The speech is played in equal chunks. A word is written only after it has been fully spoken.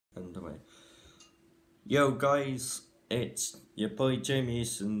underway. Yo guys, it's your boy Jamie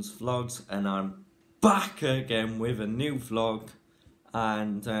Eason's vlogs, and I'm back again with a new vlog,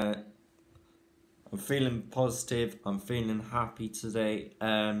 and I'm feeling positive, I'm feeling happy today.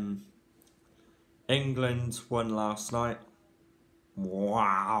 England won last night.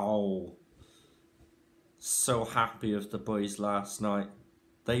 Wow, so happy with the boys last night.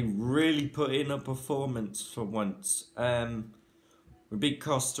 They really put in a performance for once. We beat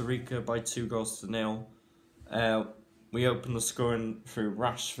Costa Rica by 2-0. We opened the scoring through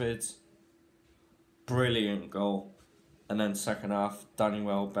Rashford. Brilliant goal. And then second half, Danny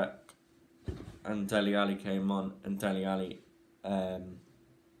Welbeck and Dele Alli came on, and Dele Alli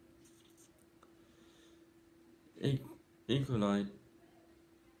equalised.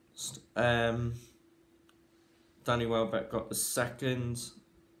 Danny Welbeck got the second.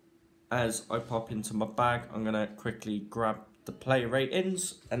 As I pop into my bag, I'm going to quickly grab the player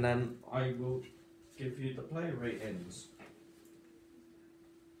ratings, and then I will give you the player ratings.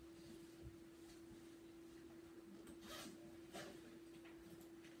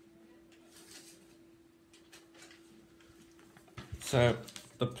 So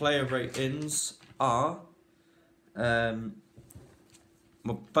the player ratings are Butland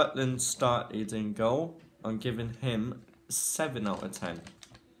started in goal. I'm giving him 7 out of 10.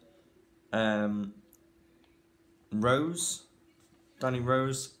 Danny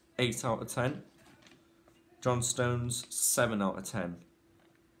Rose, 8 out of 10. John Stones, 7 out of 10.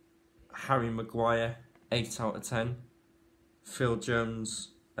 Harry Maguire, 8 out of 10. Phil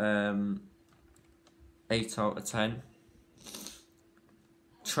Jones, 8 out of 10.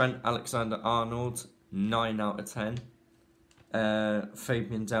 Trent Alexander-Arnold, 9 out of 10.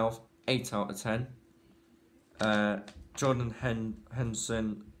 Fabian Delph, 8 out of 10. Jordan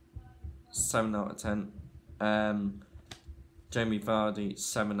Henderson, 7 out of 10. Jamie Vardy,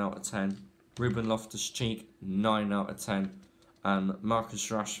 7 out of 10. Ruben Loftus-Cheek, 9 out of 10. And Marcus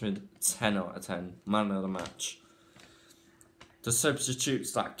Rashford, 10 out of 10. Man of the match. The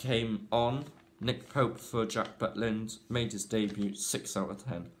substitutes that came on: Nick Pope for Jack Butland, made his debut, 6 out of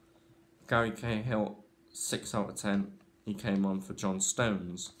 10. Gary Cahill, 6 out of 10. He came on for John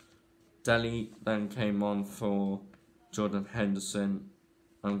Stones. Dele then came on for Jordan Henderson.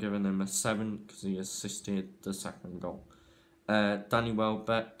 I'm giving him a 7 because he assisted the second goal. Danny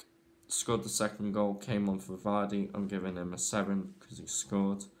Welbeck scored the second goal, came on for Vardy. I'm giving him a 7 because he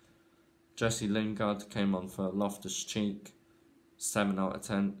scored. Jesse Lingard came on for Loftus-Cheek, 7 out of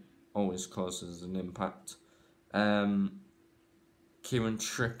 10. Always causes an impact. Kieran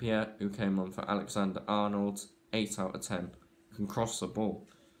Trippier, who came on for Alexander-Arnold, 8 out of 10. Can cross the ball.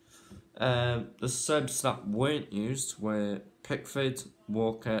 The subs that weren't used were Pickford,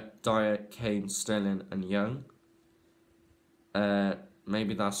 Walker, Dyer, Kane, Sterling and Young.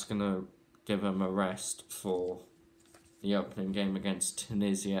 Maybe that's going to give him a rest for the opening game against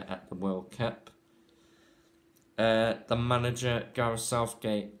Tunisia at the World Cup. The manager, Gareth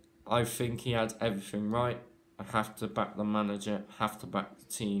Southgate, I think he had everything right. I have to back the manager, have to back the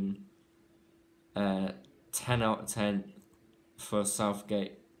team. 10 out of 10 for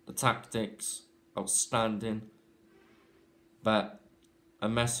Southgate. The tactics, outstanding. But a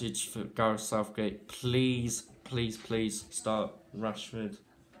message for Gareth Southgate: please, please, please start Rashford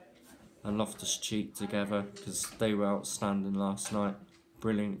and Loftus-Cheek together, because they were outstanding last night.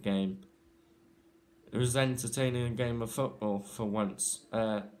 Brilliant game. It was entertaining, a game of football for once.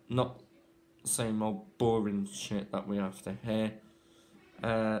 Not the same old boring shit that we have to hear.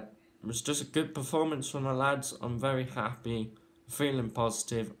 It was just a good performance from the lads. I'm very happy, feeling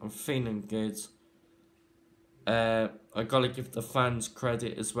positive, I'm feeling good. I gotta give the fans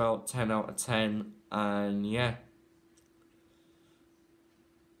credit as well, 10 out of 10, and yeah,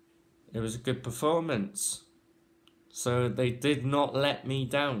 it was a good performance. So they did not let me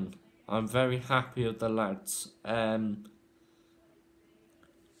down. I'm very happy with the lads.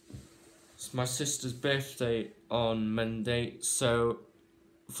 It's my sister's birthday on Monday, so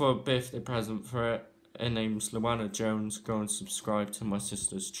for a birthday present for her, her name's Luana Jones. Go and subscribe to my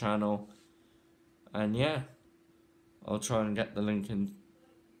sister's channel. And yeah, I'll try and get the link in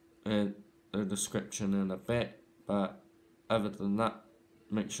the description in a bit. But other than that,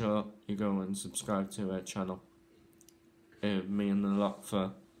 make sure you go and subscribe to her channel. It would mean a lot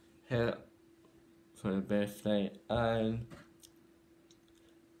for her birthday. And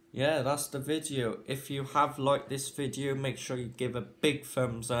yeah, that's the video. If you have liked this video, make sure you give a big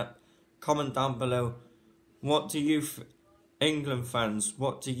thumbs up. Comment down below, what do you England fans,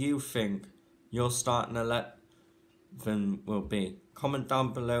 what do you think your starting 11 will be? Comment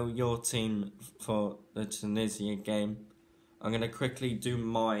down below your team for the Tunisia game. I'm going to quickly do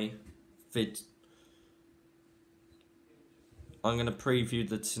my I'm going to preview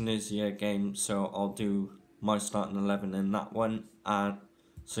the Tunisia game, so I'll do my starting 11 in that one. And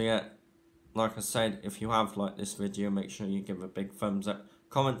so yeah, like I said, if you have liked this video, make sure you give a big thumbs up.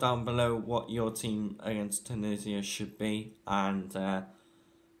 Comment down below what your team against Tunisia should be. And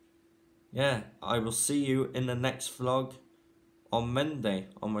yeah, I will see you in the next vlog on Monday,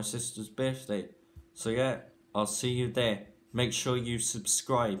 on my sister's birthday. So yeah, I'll see you there. Make sure you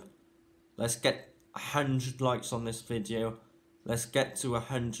subscribe. Let's get 100 likes on this video. Let's get to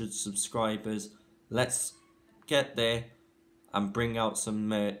 100 subscribers. Let's get there and bring out some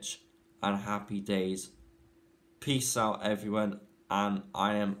merch and happy days. Peace out everyone, and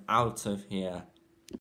I am out of here.